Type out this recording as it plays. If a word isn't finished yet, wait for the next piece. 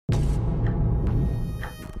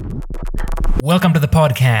Welcome to the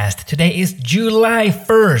podcast. Today is July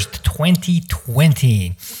 1st,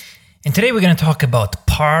 2020. And today we're going to talk about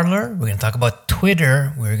Parler, we're going to talk about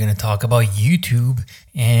Twitter, we're going to talk about YouTube,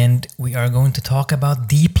 and we are going to talk about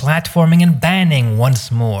deplatforming and banning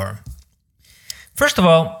once more. First of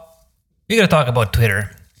all, we're going to talk about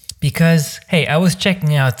Twitter because, hey, I was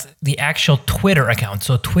checking out the actual Twitter account,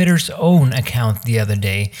 so Twitter's own account the other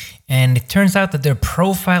day, and it turns out that their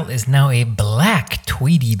profile is now a black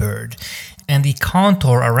Tweety bird. And the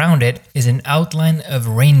contour around it is an outline of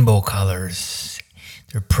rainbow colors.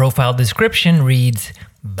 Their profile description reads,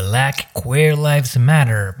 Black Queer Lives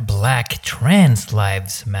Matter, Black Trans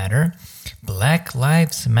Lives Matter, Black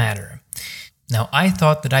Lives Matter. Now, I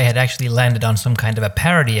thought that I had actually landed on some kind of a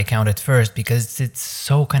parody account at first because it's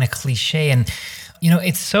so kind of cliche and,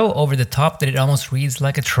 it's so over the top that it almost reads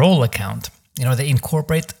like a troll account. They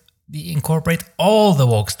incorporate all the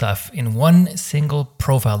woke stuff in one single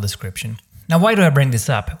profile description. Now, why do I bring this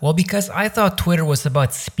up? Well, because I thought Twitter was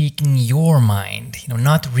about speaking your mind,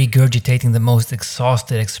 not regurgitating the most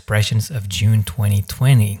exhausted expressions of June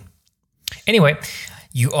 2020. Anyway,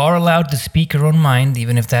 you are allowed to speak your own mind,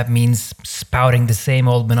 even if that means spouting the same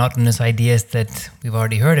old monotonous ideas that we've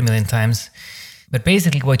already heard a million times. But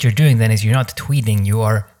basically what you're doing then is you're not tweeting, you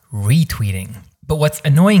are retweeting. But what's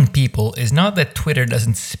annoying people is not that Twitter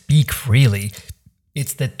doesn't speak freely.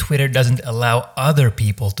 It's that Twitter doesn't allow other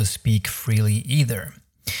people to speak freely either.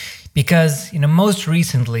 Because, most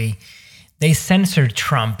recently, they censored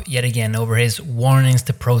Trump yet again over his warnings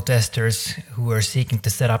to protesters who are seeking to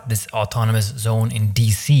set up this autonomous zone in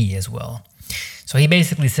DC as well. So he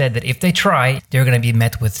basically said that if they try, they're going to be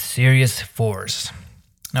met with serious force.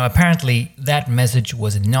 Now, apparently, that message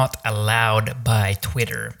was not allowed by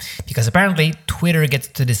Twitter, because apparently Twitter gets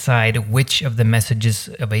to decide which of the messages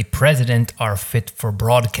of a president are fit for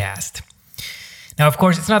broadcast. Now, of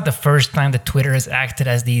course, it's not the first time that Twitter has acted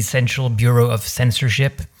as the Central Bureau of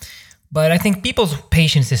Censorship, but I think people's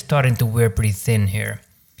patience is starting to wear pretty thin here.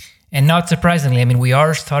 And not surprisingly, we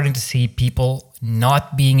are starting to see people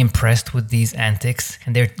not being impressed with these antics,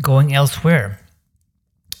 and they're going elsewhere.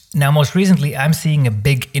 Now, most recently, I'm seeing a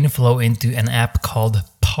big inflow into an app called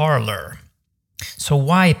Parler. So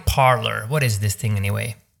why Parler? What is this thing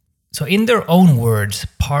anyway? So in their own words,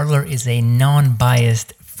 Parler is a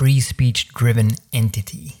non-biased, free speech-driven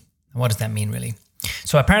entity. What does that mean, really?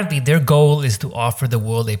 So apparently their goal is to offer the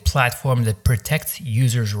world a platform that protects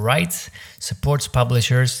users' rights, supports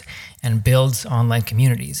publishers, and builds online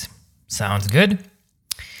communities. Sounds good?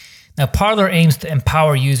 Now, Parler aims to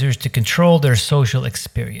empower users to control their social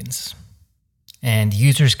experience. And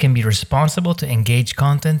users can be responsible to engage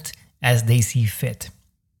content as they see fit.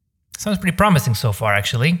 Sounds pretty promising so far,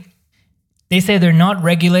 actually. They say they're not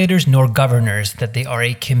regulators nor governors, that they are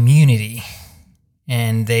a community.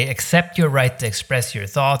 And they accept your right to express your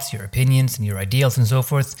thoughts, your opinions, and your ideals and so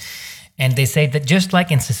forth. And they say that just like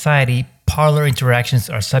in society, Parler interactions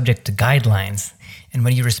are subject to guidelines. And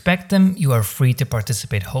when you respect them, you are free to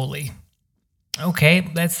participate wholly. Okay,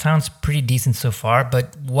 that sounds pretty decent so far,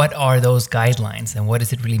 but what are those guidelines and what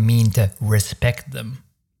does it really mean to respect them?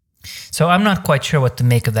 So I'm not quite sure what to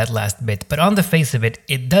make of that last bit, but on the face of it,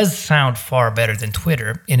 it does sound far better than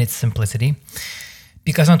Twitter in its simplicity.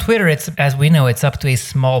 Because on Twitter, as we know, it's up to a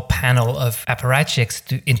small panel of apparatchiks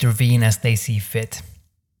to intervene as they see fit.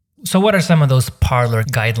 So what are some of those Parler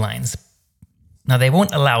guidelines? Now, they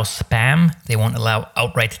won't allow spam, they won't allow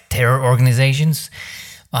outright terror organizations,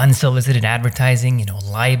 unsolicited advertising,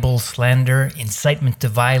 libel, slander, incitement to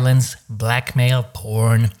violence, blackmail,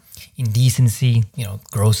 porn, indecency,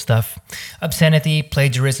 gross stuff, obscenity,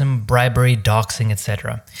 plagiarism, bribery, doxing,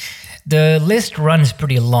 etc. The list runs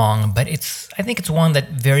pretty long, but I think it's one that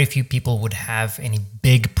very few people would have any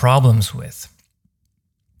big problems with.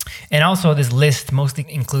 And also, this list mostly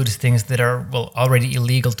includes things that are, already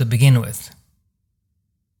illegal to begin with.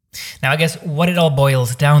 Now, I guess what it all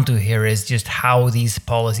boils down to here is just how these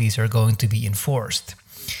policies are going to be enforced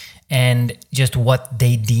and just what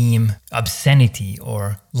they deem obscenity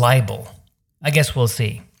or libel. I guess we'll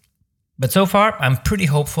see. But so far, I'm pretty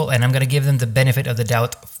hopeful and I'm going to give them the benefit of the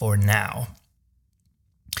doubt for now.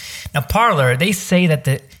 Now, Parler, they say that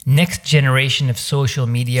the next generation of social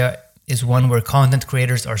media is one where content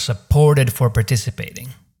creators are supported for participating.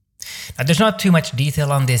 Now, there's not too much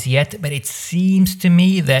detail on this yet, but it seems to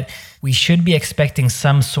me that we should be expecting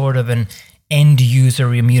some sort of an end-user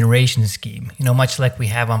remuneration scheme, much like we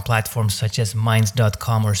have on platforms such as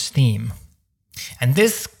Minds.com or Steam. And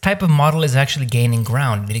this type of model is actually gaining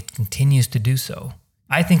ground, and it continues to do so.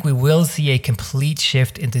 I think we will see a complete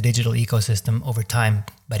shift in the digital ecosystem over time,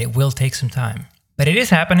 but it will take some time. But it is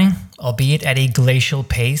happening, albeit at a glacial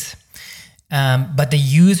pace. But the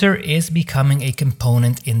user is becoming a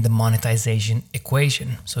component in the monetization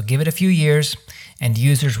equation. So give it a few years and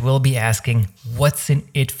users will be asking, what's in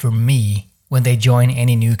it for me when they join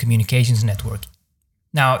any new communications network?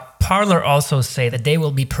 Now, Parler also say that they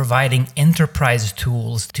will be providing enterprise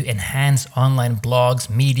tools to enhance online blogs,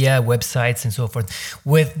 media, websites, and so forth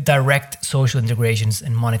with direct social integrations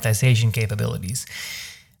and monetization capabilities.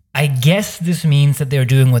 I guess this means that they're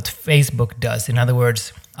doing what Facebook does. In other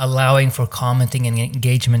words, allowing for commenting and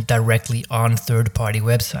engagement directly on third-party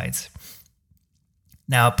websites.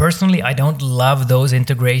 Now, personally, I don't love those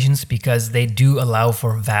integrations because they do allow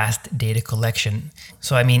for vast data collection.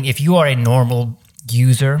 So, I mean, if you are a normal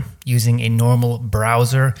user using a normal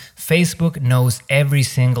browser, Facebook knows every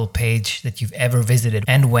single page that you've ever visited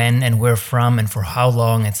and when and where from and for how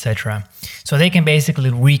long, etc. So they can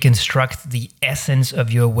basically reconstruct the essence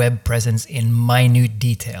of your web presence in minute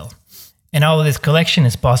detail. And all of this collection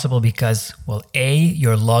is possible because, well, A,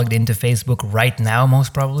 you're logged into Facebook right now,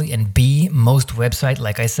 most probably, and B, most websites,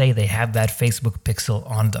 like I say, they have that Facebook pixel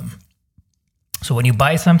on them. So when you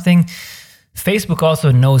buy something, Facebook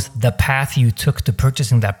also knows the path you took to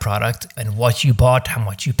purchasing that product and what you bought, how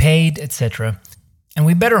much you paid, etc. And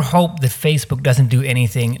we better hope that Facebook doesn't do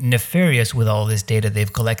anything nefarious with all this data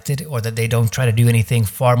they've collected, or that they don't try to do anything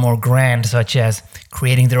far more grand, such as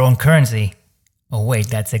creating their own currency. Oh wait,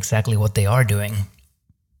 that's exactly what they are doing.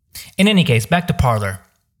 In any case, back to Parler.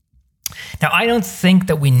 Now, I don't think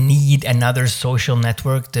that we need another social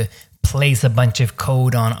network to place a bunch of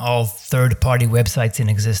code on all third-party websites in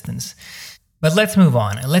existence. But let's move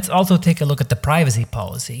on. And let's also take a look at the privacy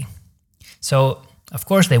policy. So, of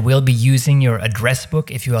course, they will be using your address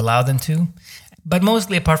book if you allow them to. But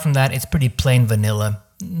mostly apart from that, it's pretty plain vanilla.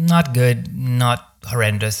 Not good, not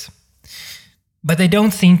horrendous. But they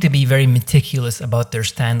don't seem to be very meticulous about their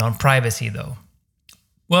stand on privacy, though.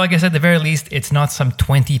 Well, I guess at the very least, it's not some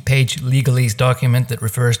 20-page legalese document that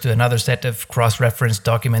refers to another set of cross-reference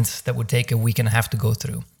documents that would take a week and a half to go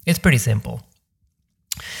through. It's pretty simple.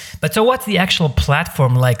 But so what's the actual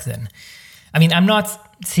platform like then? I mean, I'm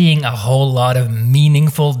not seeing a whole lot of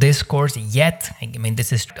meaningful discourse yet. I mean,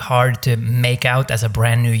 this is hard to make out as a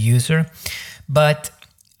brand new user. But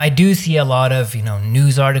I do see a lot of,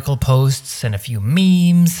 news article posts and a few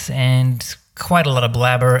memes and quite a lot of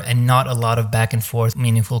blabber and not a lot of back and forth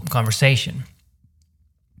meaningful conversation.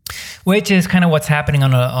 Which is kind of what's happening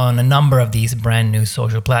on a number of these brand new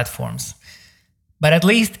social platforms. But at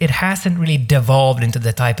least it hasn't really devolved into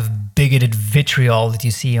the type of bigoted vitriol that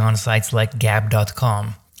you see on sites like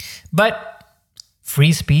Gab.com. But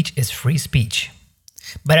free speech is free speech.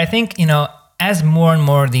 But I think, as more and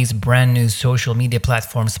more of these brand new social media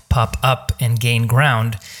platforms pop up and gain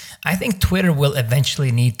ground, I think Twitter will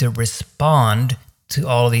eventually need to respond to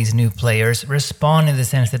all these new players, respond in the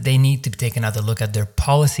sense that they need to take another look at their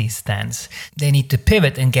policy stance. They need to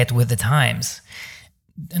pivot and get with the times.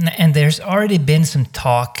 And there's already been some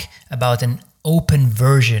talk about an open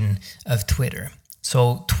version of Twitter.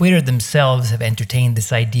 So Twitter themselves have entertained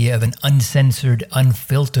this idea of an uncensored,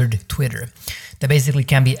 unfiltered Twitter that basically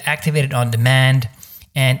can be activated on demand,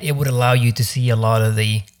 and it would allow you to see a lot of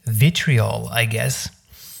the vitriol, I guess,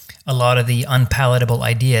 a lot of the unpalatable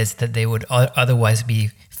ideas that they would otherwise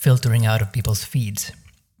be filtering out of people's feeds.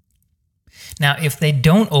 Now, if they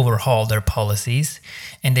don't overhaul their policies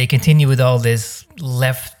and they continue with all this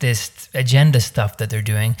leftist agenda stuff that they're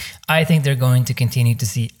doing, I think they're going to continue to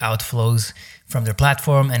see outflows from their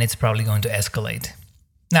platform, and it's probably going to escalate.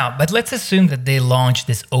 Now, but let's assume that they launch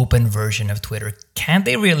this open version of Twitter. Can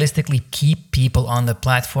they realistically keep people on the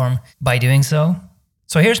platform by doing so?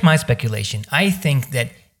 So here's my speculation. I think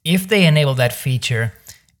that if they enable that feature,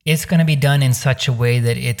 it's going to be done in such a way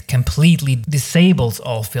that it completely disables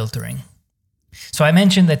all filtering. So I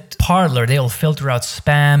mentioned that Parler, they'll filter out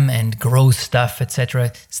spam and gross stuff,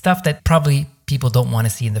 etc. Stuff that probably people don't want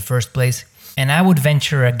to see in the first place. And I would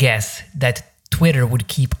venture a guess that Twitter would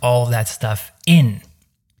keep all of that stuff in.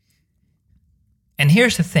 And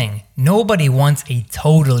here's the thing. Nobody wants a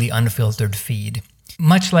totally unfiltered feed.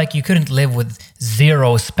 Much like you couldn't live with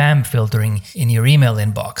zero spam filtering in your email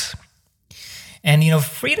inbox. And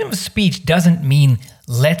freedom of speech doesn't mean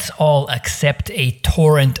let's all accept a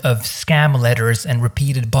torrent of scam letters and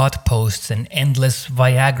repeated bot posts and endless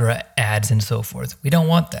Viagra ads and so forth. We don't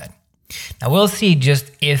want that. Now we'll see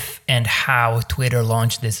just if and how Twitter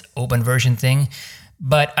launched this open version thing,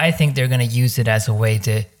 but I think they're going to use it as a way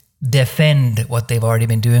to defend what they've already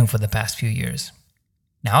been doing for the past few years.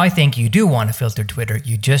 Now I think you do want to filter Twitter,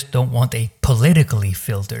 you just don't want a politically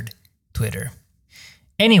filtered Twitter.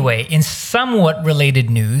 Anyway, in somewhat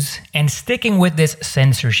related news, and sticking with this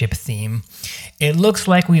censorship theme, it looks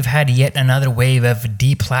like we've had yet another wave of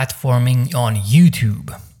deplatforming on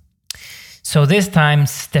YouTube. So this time,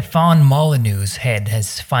 Stefan Molyneux's head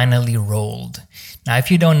has finally rolled. Now,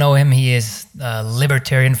 if you don't know him, he is a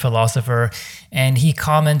libertarian philosopher, and he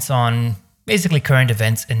comments on basically current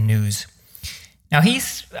events and news. Now,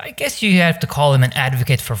 I guess you have to call him an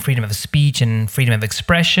advocate for freedom of speech and freedom of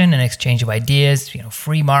expression and exchange of ideas,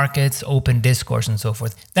 free markets, open discourse, and so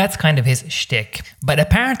forth. That's kind of his shtick. But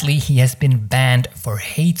apparently, he has been banned for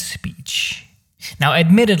hate speech. Now,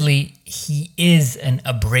 admittedly, he is an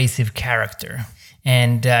abrasive character.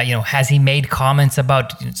 And, has he made comments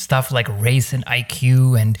about stuff like race and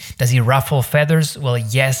IQ, and does he ruffle feathers? Well,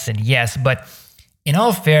 yes and yes. But in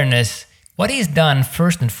all fairness, what he's done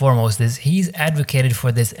first and foremost is he's advocated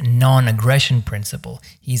for this non-aggression principle.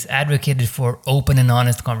 He's advocated for open and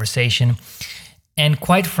honest conversation. And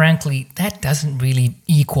quite frankly, that doesn't really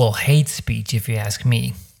equal hate speech, if you ask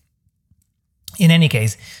me. In any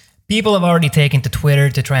case, people have already taken to Twitter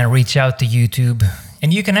to try and reach out to YouTube.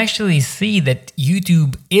 And you can actually see that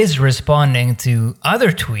YouTube is responding to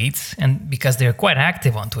other tweets, and because they're quite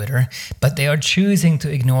active on Twitter, but they are choosing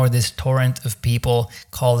to ignore this torrent of people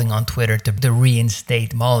calling on Twitter to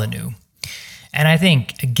reinstate Molyneux. And I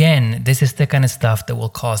think, again, this is the kind of stuff that will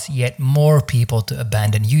cause yet more people to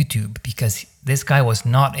abandon YouTube, because this guy was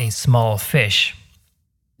not a small fish.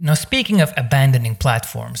 Now, speaking of abandoning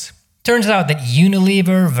platforms, turns out that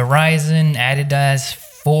Unilever, Verizon, Adidas,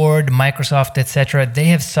 Ford, Microsoft, etc., they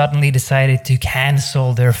have suddenly decided to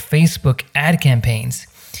cancel their Facebook ad campaigns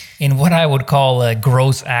in what I would call a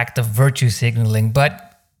gross act of virtue signaling,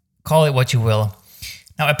 but call it what you will.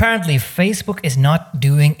 Now, apparently, Facebook is not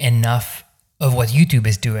doing enough of what YouTube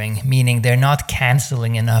is doing, meaning they're not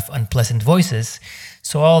canceling enough unpleasant voices,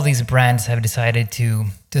 so all these brands have decided to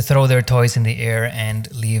throw their toys in the air and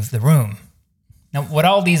leave the room. Now, what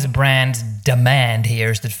all these brands demand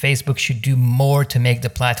here is that Facebook should do more to make the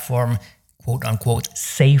platform, quote unquote,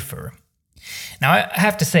 safer. Now, I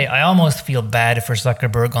have to say, I almost feel bad for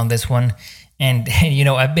Zuckerberg on this one. And,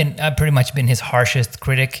 I've pretty much been his harshest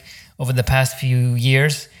critic over the past few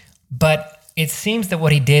years. But it seems that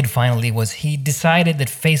what he did finally was he decided that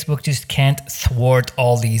Facebook just can't thwart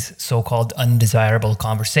all these so-called undesirable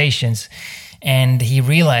conversations. And he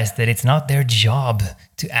realized that it's not their job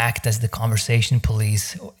to act as the conversation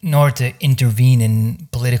police, nor to intervene in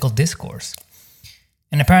political discourse.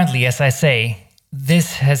 And apparently, as I say,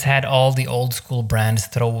 this has had all the old school brands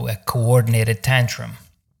throw a coordinated tantrum.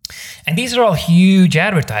 And these are all huge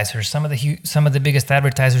advertisers, some of the biggest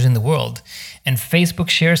advertisers in the world. And Facebook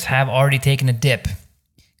shares have already taken a dip.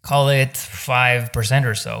 Call it 5%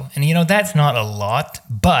 or so. And that's not a lot,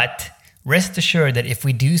 but rest assured that if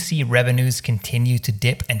we do see revenues continue to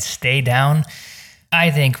dip and stay down, I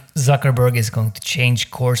think Zuckerberg is going to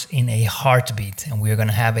change course in a heartbeat, and we're going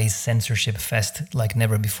to have a censorship fest like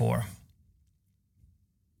never before.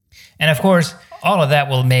 And of course, all of that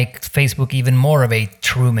will make Facebook even more of a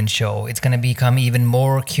Truman Show. It's going to become even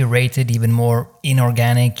more curated, even more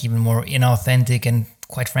inorganic, even more inauthentic, and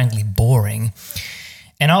quite frankly, boring.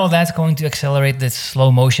 And all of that's going to accelerate the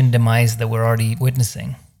slow motion demise that we're already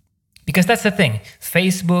witnessing. Because that's the thing,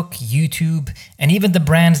 Facebook, YouTube, and even the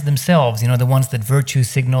brands themselves, the ones that virtue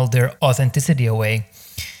signal their authenticity away,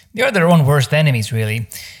 they are their own worst enemies, really,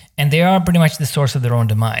 and they are pretty much the source of their own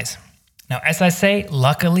demise. Now, as I say,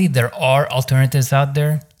 luckily, there are alternatives out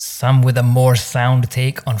there, some with a more sound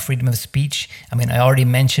take on freedom of speech. I already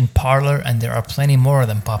mentioned Parler, and there are plenty more of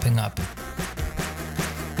them popping up.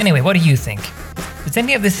 Anyway, what do you think? Does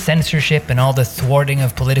any of this censorship and all the thwarting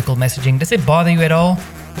of political messaging, does it bother you at all?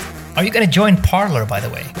 Are you going to join Parler, by the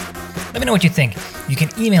way? Let me know what you think. You can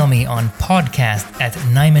email me on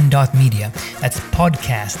podcast@nyman.media. That's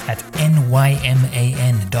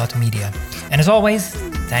podcast@nyman.media. And as always,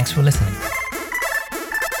 thanks for listening.